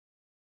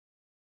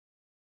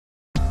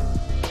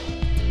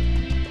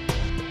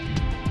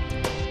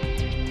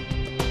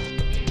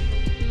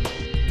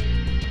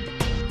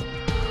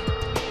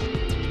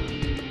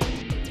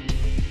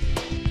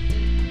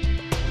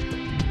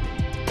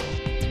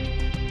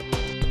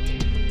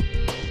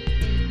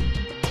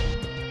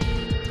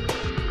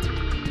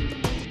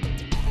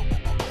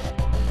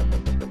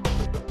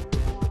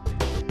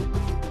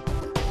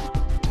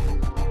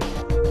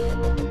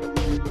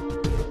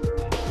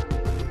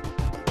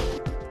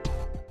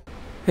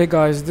Hey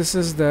guys, this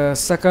is the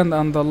second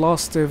and the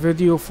last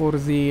video for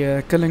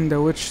the Killing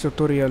the Witch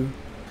tutorial.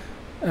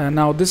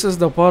 Now this is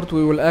the part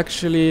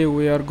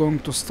we are going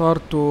to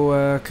start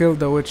to kill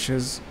the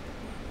witches.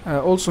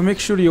 Also make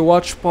sure you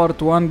watch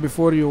part 1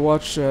 before you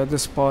watch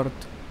this part.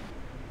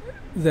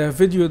 The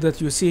video that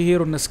you see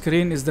here on the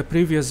screen is the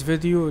previous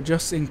video.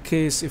 Just in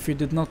case if you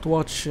did not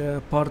watch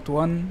part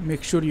 1,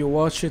 make sure you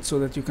watch it so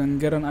that you can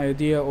get an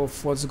idea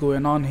of what's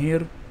going on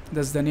here.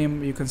 That's the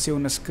name you can see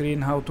on the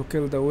screen, How to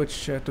Kill the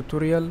Witch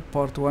tutorial,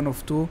 part 1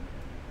 of 2.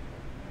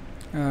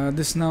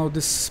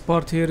 This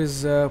part here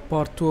is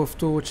part 2 of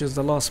 2, which is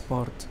the last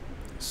part.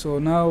 So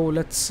now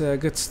let's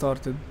get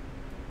started.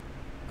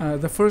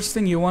 The first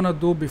thing you wanna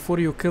do before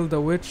you kill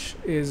the witch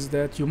is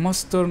that you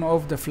must turn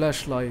off the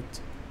flashlight.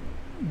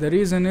 The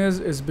reason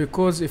is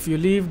because if you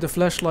leave the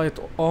flashlight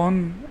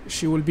on,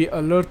 she will be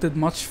alerted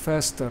much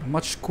faster,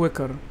 much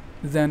quicker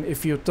than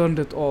if you turned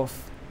it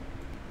off.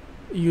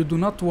 You do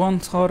not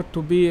want her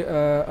to be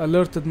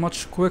alerted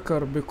much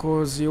quicker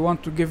because you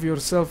want to give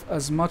yourself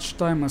as much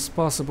time as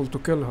possible to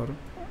kill her.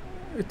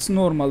 It's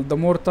normal, the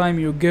more time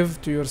you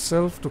give to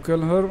yourself to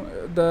kill her,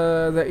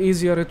 the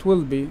easier it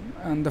will be,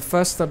 and the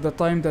faster the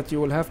time that you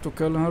will have to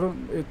kill her,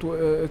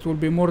 it will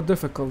be more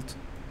difficult.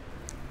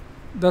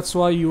 That's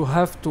why you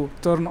have to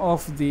turn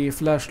off the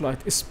flashlight,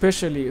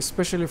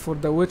 especially for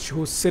the witch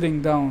who's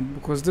sitting down,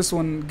 because this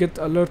one get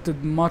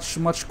alerted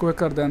much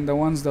quicker than the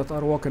ones that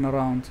are walking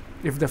around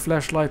if the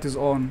flashlight is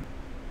on.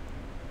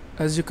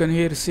 As you can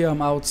here see,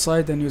 I'm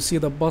outside and you see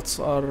the bots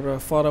are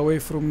far away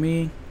from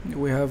me.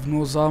 We have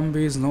no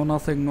zombies, no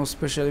nothing, no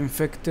special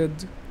infected,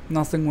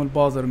 nothing will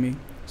bother me.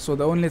 So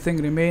the only thing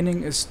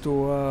remaining is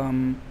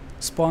to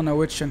spawn a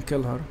witch and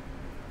kill her.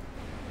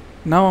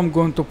 Now I'm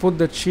going to put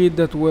the cheat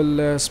that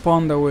will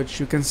spawn the witch.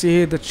 You can see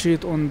here the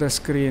cheat on the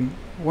screen.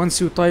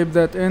 Once you type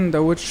that in,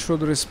 the witch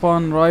should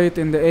respawn right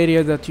in the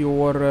area that you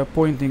were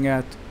pointing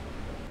at.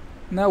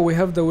 Now we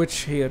have the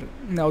witch here.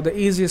 Now the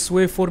easiest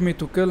way for me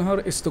to kill her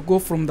is to go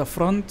from the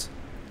front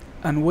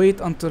and wait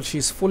until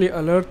she's fully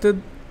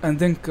alerted and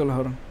then kill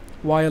her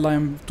while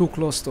I'm too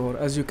close to her,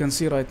 as you can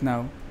see right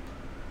now.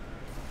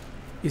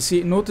 You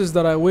see, notice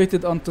that I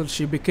waited until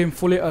she became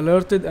fully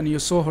alerted and you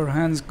saw her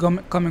hands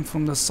coming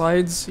from the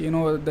sides, you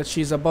know that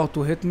she's about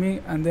to hit me,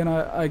 and then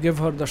I give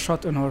her the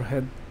shot in her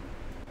head.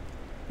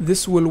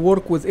 This will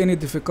work with any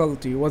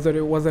difficulty,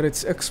 whether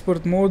it's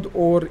expert mode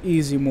or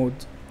easy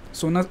mode.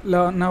 So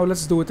now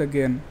let's do it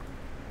again.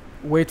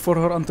 Wait for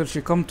her until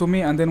she come to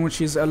me, and then when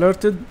she's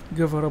alerted,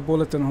 give her a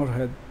bullet in her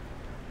head.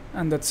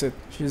 And that's it,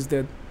 she's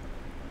dead.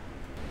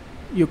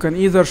 You can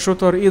either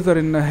shoot her either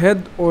in the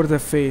head or the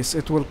face,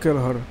 it will kill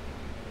her.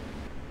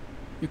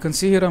 You can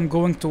see here I'm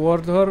going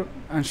toward her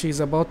and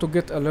she's about to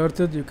get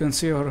alerted. You can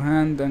see her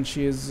hand and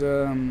she is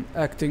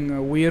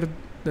acting weird.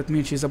 That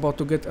means she's about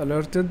to get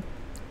alerted.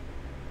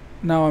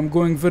 Now I'm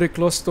going very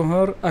close to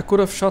her. I could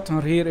have shot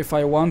her here if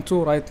I want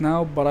to right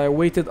now, but I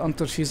waited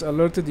until she's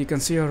alerted. You can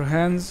see her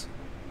hands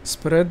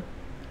spread,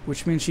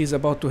 which means she's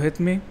about to hit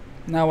me.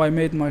 Now I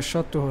made my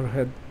shot to her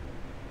head.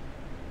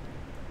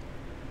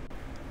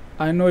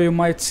 I know you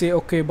might say,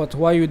 okay, but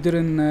why you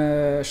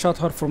didn't shot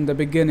her from the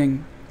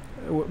beginning?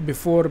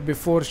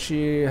 Before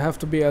she have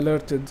to be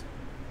alerted.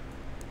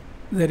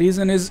 The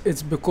reason is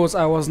it's because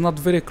I was not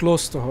very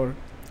close to her.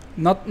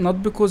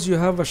 Not because you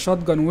have a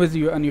shotgun with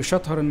you and you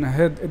shot her in the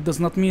head, it does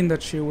not mean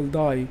that she will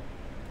die.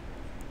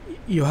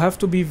 You have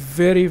to be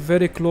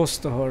very close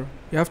to her.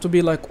 You have to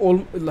be like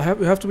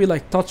you have to be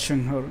like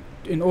touching her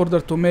in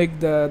order to make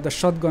the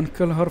shotgun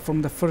kill her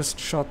from the first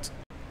shot.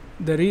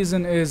 The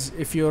reason is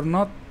if you're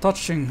not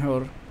touching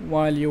her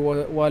while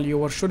you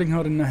were shooting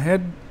her in the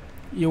head,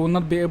 you will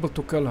not be able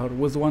to kill her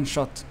with one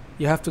shot.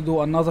 You have to do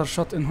another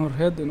shot in her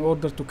head in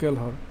order to kill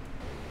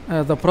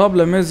her. The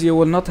problem is you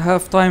will not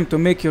have time to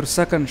make your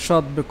second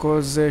shot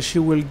because she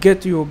will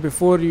get you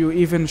before you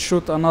even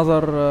shoot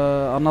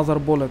another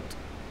bullet.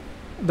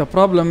 The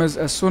problem is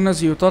as soon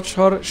as you touch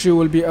her, she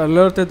will be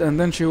alerted and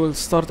then she will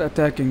start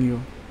attacking you.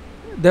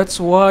 That's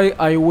why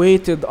I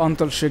waited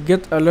until she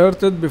get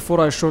alerted before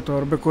I shot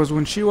her, because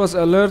when she was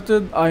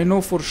alerted I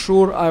know for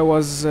sure I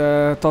was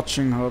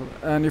touching her,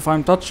 and if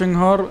I'm touching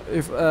her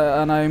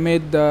and I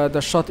made the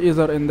shot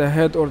either in the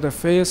head or the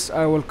face,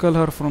 I will kill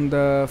her from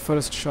the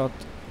first shot.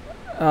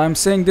 I'm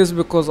saying this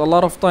because a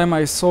lot of time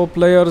I saw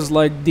players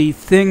like they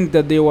think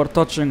that they were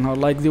touching her,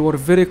 like they were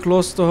very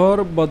close to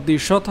her, but they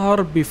shot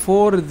her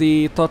before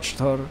they touched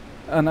her,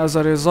 and as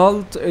a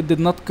result it did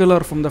not kill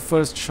her from the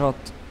first shot.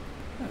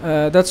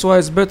 That's why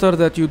it's better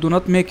that you do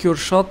not make your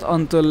shot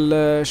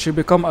until she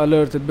become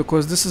alerted,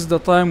 because this is the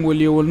time when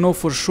you will know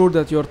for sure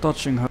that you're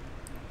touching her.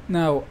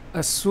 Now,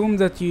 assume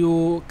that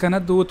you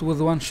cannot do it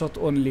with one shot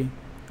only,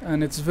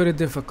 and it's very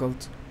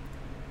difficult.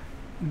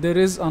 There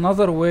is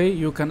another way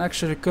you can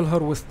actually kill her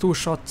with 2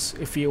 shots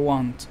if you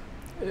want.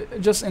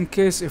 Just in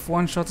case if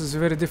one shot is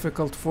very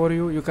difficult for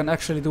you, you can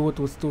actually do it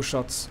with 2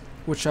 shots,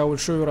 which I will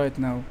show you right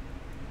now.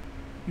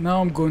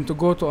 Now I'm going to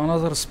go to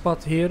another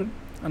spot here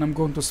and I'm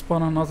going to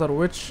spawn another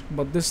witch,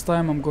 but this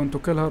time I'm going to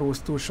kill her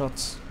with 2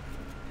 shots.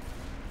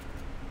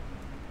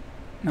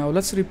 Now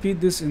let's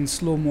repeat this in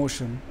slow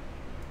motion.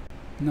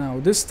 Now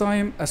this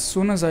time, as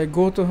soon as I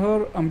go to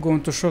her, I'm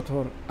going to shoot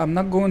her. I'm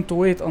not going to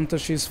wait until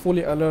she's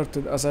fully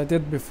alerted as I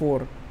did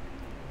before,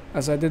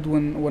 as I did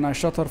when I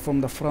shot her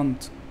from the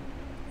front.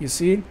 You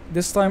see,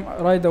 this time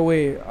right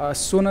away, as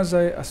soon as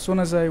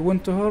I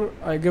went to her,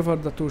 I give her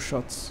the 2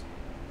 shots.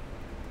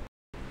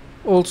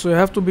 Also, you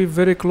have to be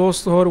very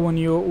close to her when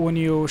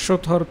you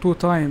shoot her 2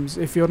 times.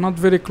 If you're not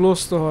very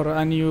close to her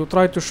and you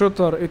try to shoot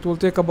her, it will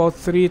take about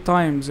 3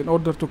 times in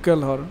order to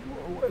kill her.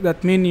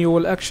 That means you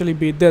will actually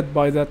be dead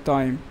by that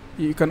time.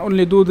 You can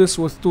only do this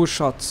with 2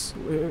 shots.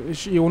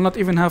 You will not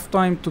even have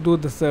time to do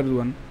the 3rd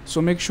one.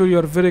 So make sure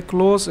you're very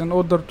close in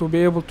order to be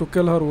able to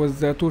kill her with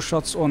the 2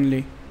 shots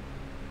only.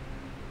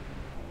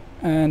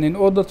 And in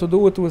order to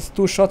do it with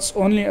 2 shots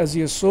only, as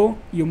you saw,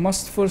 you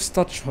must first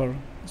touch her.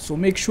 So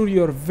make sure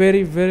you're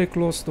very, very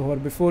close to her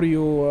before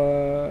you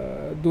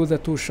do the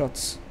 2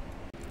 shots.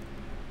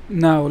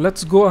 Now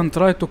let's go and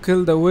try to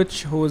kill the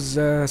witch who's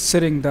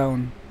sitting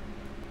down.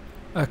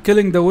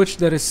 Killing the witch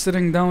that is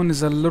sitting down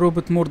is a little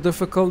bit more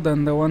difficult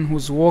than the one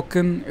who's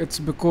walking. It's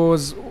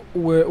because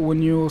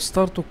when you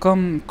start to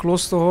come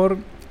close to her,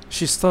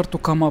 she start to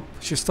come up,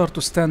 she start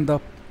to stand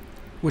up,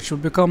 which will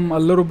become a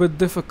little bit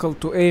difficult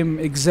to aim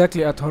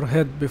exactly at her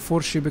head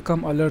before she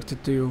become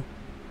alerted to you.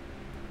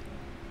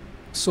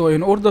 So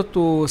in order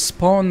to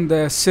spawn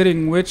the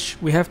sitting witch,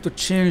 we have to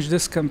change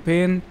this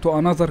campaign to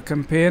another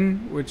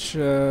campaign, which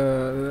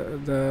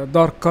the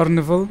Dark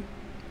Carnival,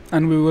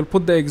 and we will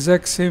put the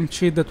exact same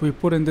cheat that we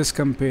put in this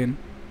campaign.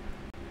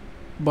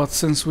 But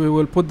since we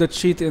will put the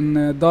cheat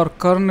in Dark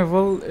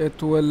Carnival,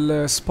 it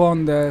will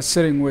spawn the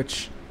sitting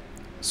witch.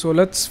 So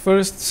let's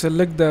first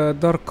select the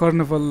Dark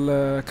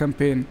Carnival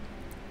campaign.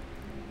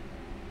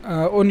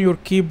 On your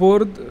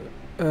keyboard,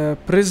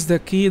 press the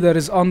key that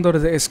is under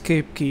the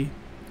escape key.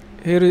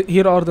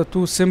 Here are the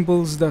 2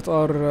 symbols that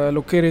are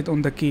located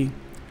on the key.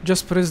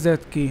 Just press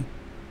that key.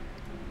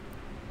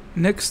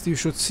 Next, you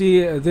should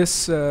see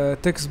this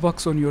text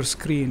box on your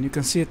screen. You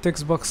can see a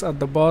text box at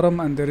the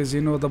bottom, and there is,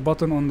 the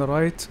button on the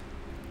right.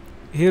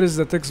 Here is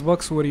the text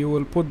box where you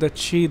will put the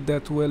cheat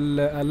that will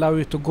allow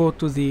you to go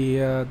to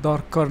the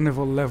Dark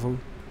Carnival level.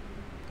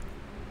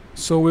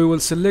 So we will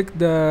select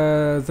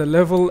the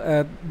level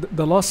at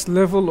the last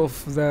level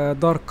of the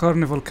Dark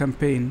Carnival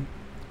campaign.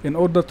 In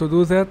order to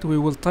do that, we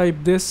will type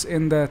this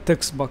in the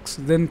text box,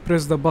 then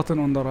press the button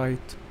on the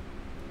right.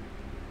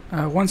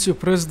 Once you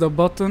press the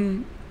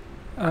button,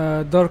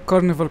 Dark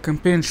Carnival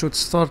campaign should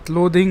start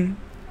loading,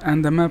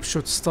 and the map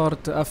should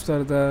start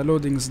after the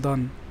loading is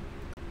done.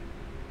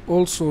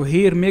 Also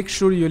here, make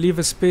sure you leave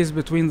a space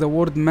between the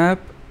word map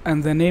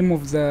and the name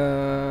of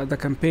the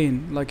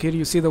campaign. Like here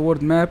you see the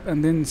word map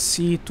and then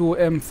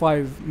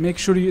C2M5. Make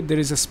sure there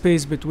is a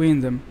space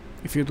between them.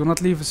 If you do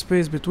not leave a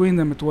space between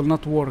them, it will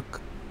not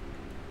work.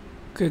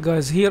 Okay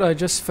guys, here I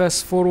just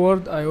fast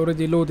forward. I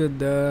already loaded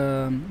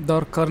the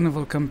Dark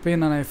Carnival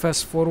campaign, and I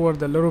fast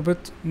forward a little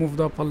bit, moved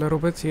up a little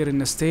bit here in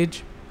the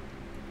stage.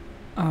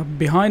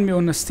 Behind me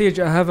on the stage,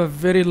 I have a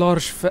very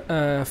large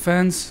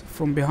fans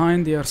from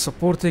behind. They are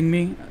supporting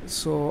me,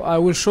 so I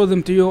will show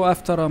them to you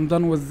after I'm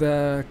done with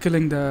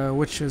killing the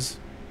witches.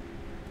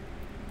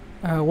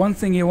 One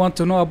thing you want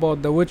to know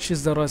about the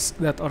witches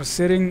that are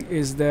sitting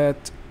is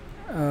that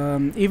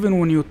even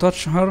when you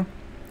touch her,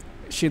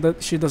 she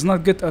does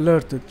not get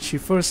alerted. She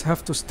first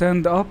have to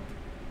stand up,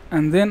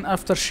 and then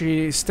after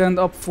she stand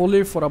up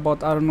fully for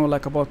about, I don't know,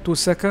 like about 2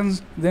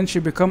 seconds, then she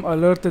become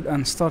alerted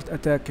and start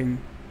attacking.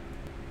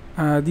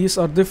 These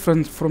are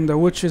different from the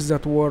witches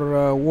that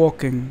were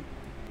walking,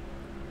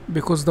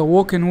 because the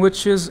walking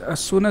witches, as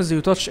soon as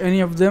you touch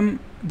any of them,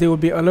 they will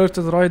be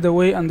alerted right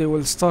away and they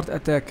will start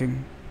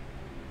attacking.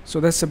 So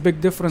that's a big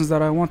difference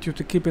that I want you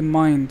to keep in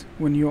mind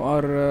when you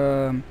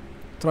are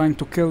trying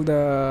to kill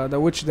the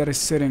witch that is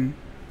sitting.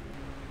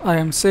 I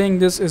am saying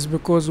this is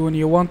because when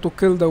you want to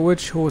kill the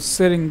witch who is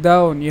sitting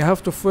down, you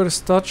have to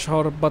first touch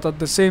her, but at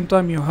the same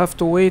time you have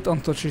to wait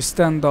until she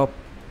stand up.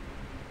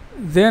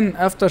 Then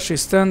after she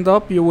stand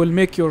up, you will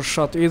make your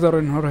shot either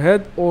in her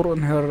head or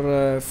on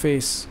her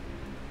face.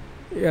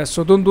 Yeah,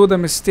 so don't do the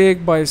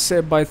mistake by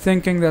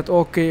thinking that,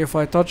 okay, if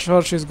I touch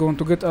her, she's going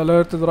to get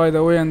alerted right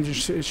away and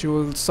she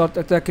will start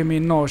attacking me.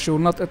 No, she will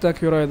not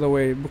attack you right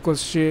away,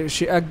 because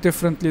she act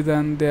differently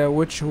than the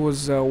witch who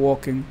is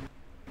walking.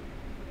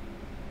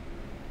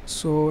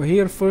 So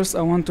here first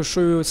I want to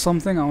show you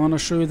something. I want to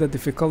show you the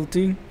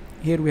difficulty.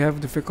 Here we have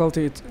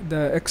difficulty.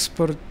 The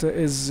expert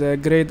is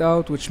grayed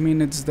out, which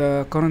means it's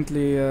the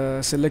currently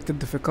selected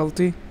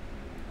difficulty.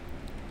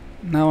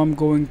 Now I'm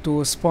going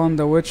to spawn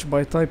the witch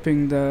by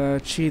typing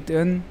the cheat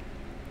in,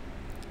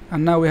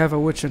 and now we have a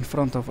witch in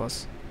front of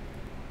us.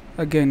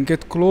 Again,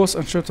 get close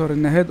and shoot her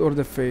in the head or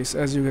the face,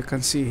 as you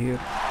can see here.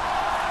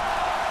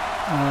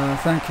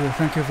 Thank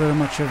you very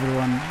much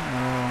everyone.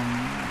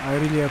 I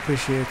really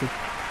appreciate it.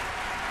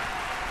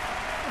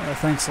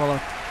 Thanks a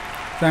lot.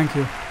 Thank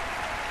you.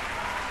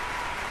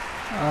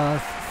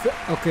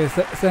 Okay,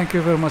 thank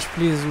you very much.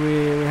 Please,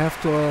 we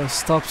have to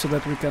stop so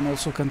that we can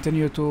also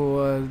continue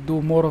to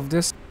do more of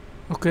this.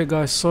 Okay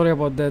guys, sorry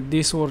about that.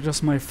 These were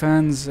just my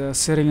fans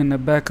sitting in the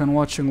back and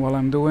watching while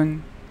I'm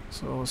doing.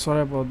 So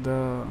sorry about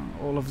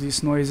all of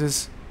these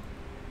noises.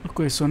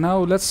 Okay, so now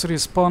let's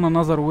respawn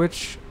another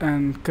witch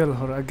and kill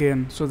her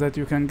again so that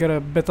you can get a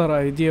better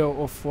idea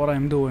of what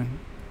I'm doing.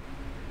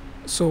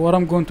 So what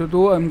I'm going to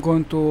do, I'm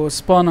going to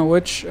spawn a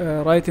witch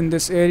right in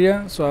this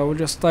area. So I will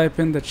just type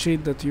in the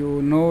cheat that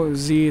you know,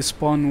 Z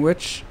spawn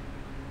witch,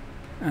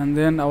 and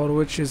then our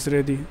witch is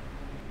ready.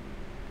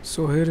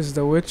 So here is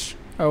the witch.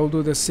 I will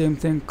do the same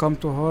thing, come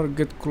to her,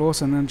 get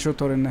close, and then shoot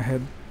her in the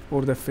head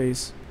or the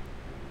face.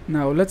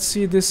 Now let's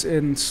see this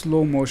in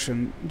slow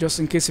motion, just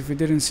in case if you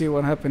didn't see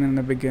what happened in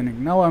the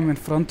beginning. Now I'm in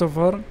front of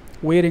her,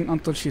 waiting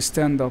until she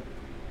stand up.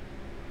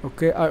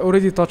 Okay, I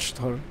already touched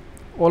her.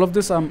 All of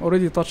this I'm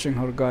already touching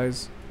her,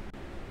 guys.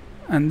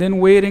 And then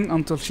waiting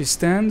until she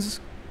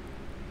stands.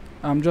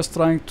 I'm just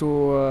trying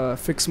to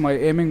fix my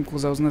aiming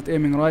because I was not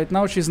aiming right.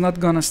 Now she's not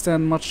gonna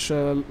stand much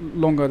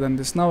longer than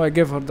this. Now I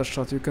gave her the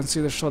shot. You can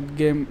see the shot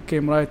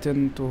came right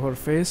into her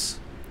face,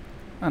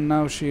 and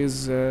now she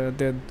is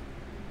dead.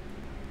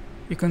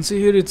 You can see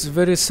here it's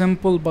very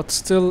simple, but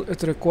still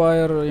it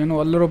require, you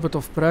know, a little bit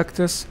of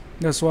practice.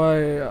 That's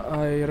why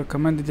I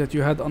recommended that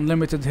you had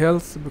unlimited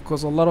health,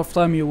 because a lot of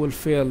time you will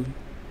fail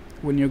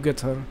when you get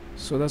her.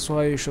 So that's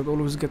why you should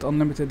always get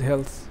unlimited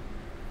health.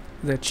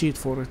 They cheat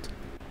for it.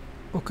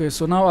 Okay,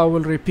 so now I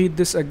will repeat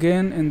this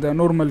again in the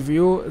normal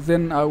view,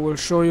 then I will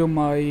show you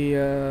my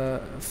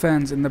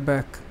fans in the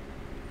back.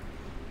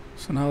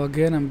 So now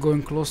again I'm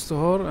going close to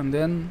her and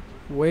then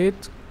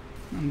wait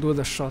and do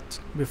the shot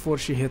before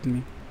she hit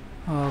me.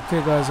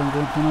 Okay guys, I'm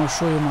going to now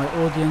show you my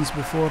audience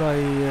before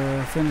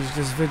I finish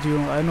this video.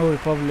 I know you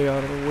probably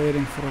are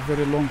waiting for a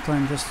very long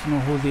time just to know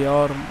who they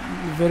are.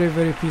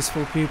 Very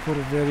peaceful people,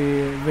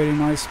 very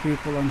nice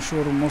people. I'm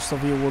sure most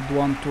of you would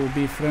want to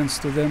be friends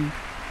to them.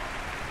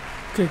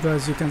 Okay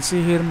guys, you can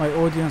see here my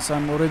audience.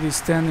 I'm already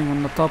standing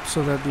on the top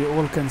so that you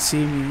all can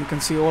see me. You can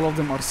see all of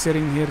them are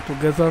sitting here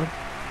together.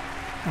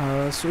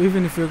 So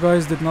even if you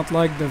guys did not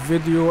like the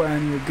video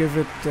and you give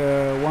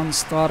it 1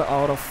 star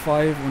out of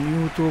 5 on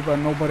YouTube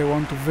and nobody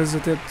want to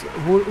visit it,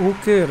 who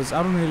cares?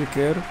 I don't really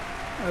care.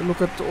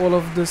 Look at all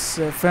of this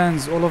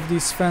fans, all of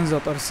these fans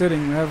that are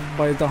sitting. We have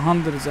by the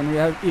hundreds, and we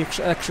have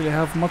actually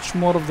have much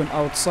more of them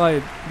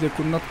outside. They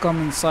could not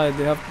come inside.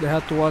 They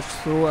had to watch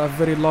through a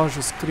very large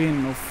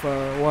screen of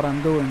what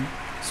I'm doing.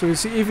 So you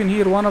see, even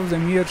here, one of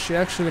them here, she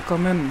actually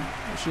come in.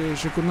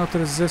 She could not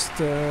resist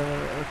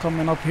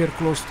coming up here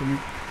close to me.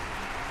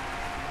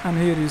 And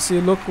here you see,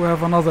 look, we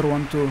have another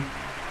one too.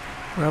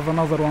 We have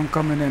another one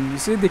coming in. You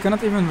see, they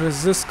cannot even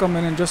resist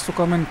coming in just to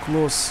come in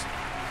close.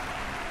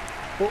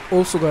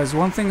 Also guys,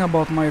 one thing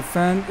about my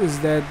fan is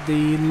that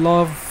they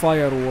love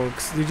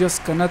fireworks. They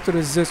just cannot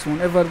resist.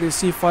 Whenever they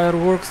see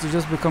fireworks, they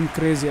just become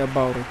crazy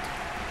about it.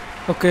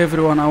 Okay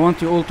everyone, I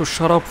want you all to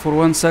shut up for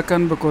 1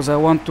 second, because I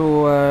want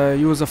to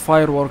use a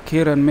firework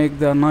here and make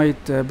the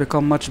night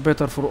become much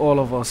better for all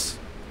of us.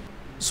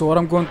 So what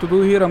I'm going to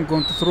do here, I'm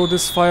going to throw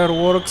this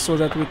fireworks so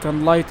that we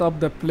can light up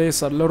the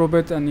place a little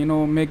bit and, you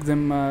know, make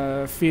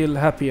them feel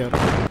happier.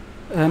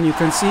 And you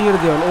can see here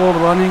they are all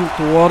running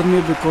toward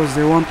me because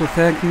they want to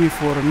thank me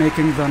for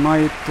making the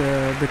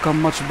night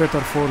become much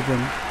better for them.